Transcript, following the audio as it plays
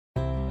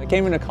I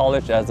came into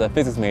college as a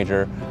physics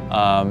major,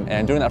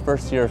 and during that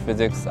first year of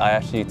physics, I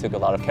actually took a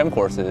lot of chem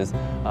courses,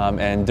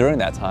 and during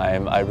that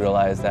time, I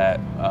realized that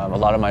a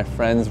lot of my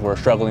friends were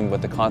struggling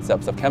with the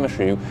concepts of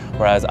chemistry,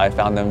 whereas I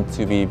found them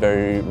to be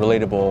very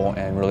relatable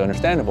and really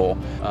understandable.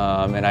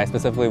 And I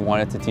specifically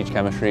wanted to teach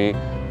chemistry,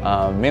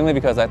 mainly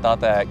because I thought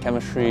that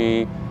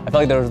chemistry, I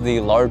felt like there was the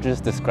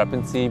largest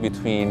discrepancy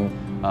between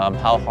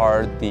how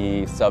hard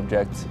the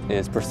subject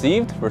is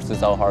perceived versus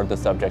how hard the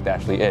subject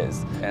actually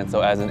is. And so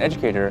as an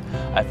educator,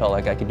 I felt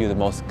like I could do the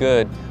most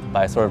good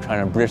by sort of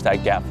trying to bridge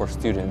that gap for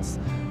students.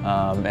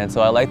 And so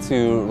I like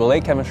to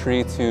relate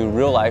chemistry to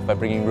real life by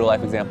bringing real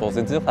life examples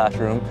into the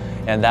classroom,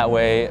 and that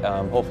way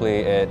hopefully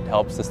it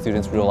helps the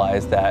students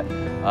realize that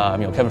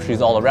chemistry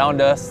is all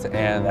around us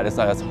and that it's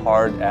not as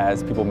hard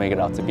as people make it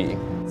out to be.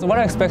 So what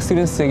I expect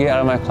students to get out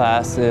of my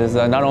class is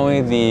not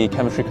only the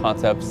chemistry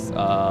concepts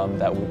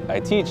that I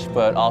teach,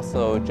 but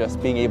also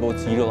just being able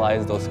to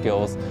utilize those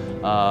skills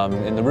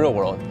in the real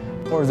world.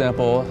 For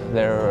example,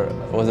 there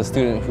was a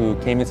student who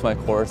came into my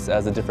course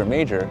as a different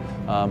major,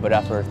 but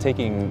after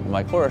taking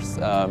my course,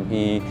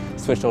 he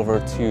switched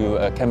over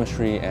to a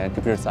chemistry and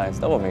computer science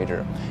double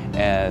major.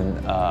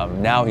 And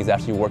now he's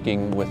actually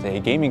working with a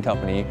gaming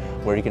company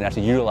where he can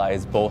actually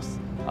utilize both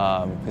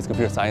his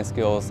computer science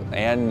skills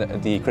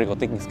and the critical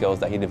thinking skills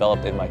that he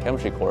developed in my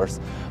chemistry course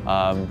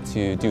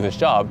to do his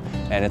job.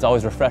 And it's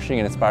always refreshing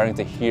and inspiring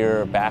to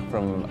hear back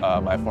from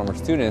my former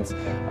students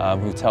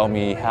who tell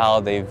me how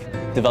they've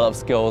developed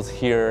skills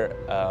here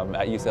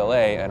at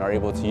UCLA and are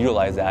able to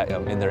utilize that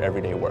in their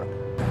everyday work.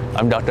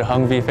 I'm Dr.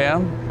 Hung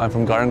Pham. I'm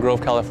from Garden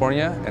Grove,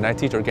 California, and I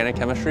teach organic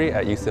chemistry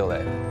at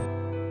UCLA.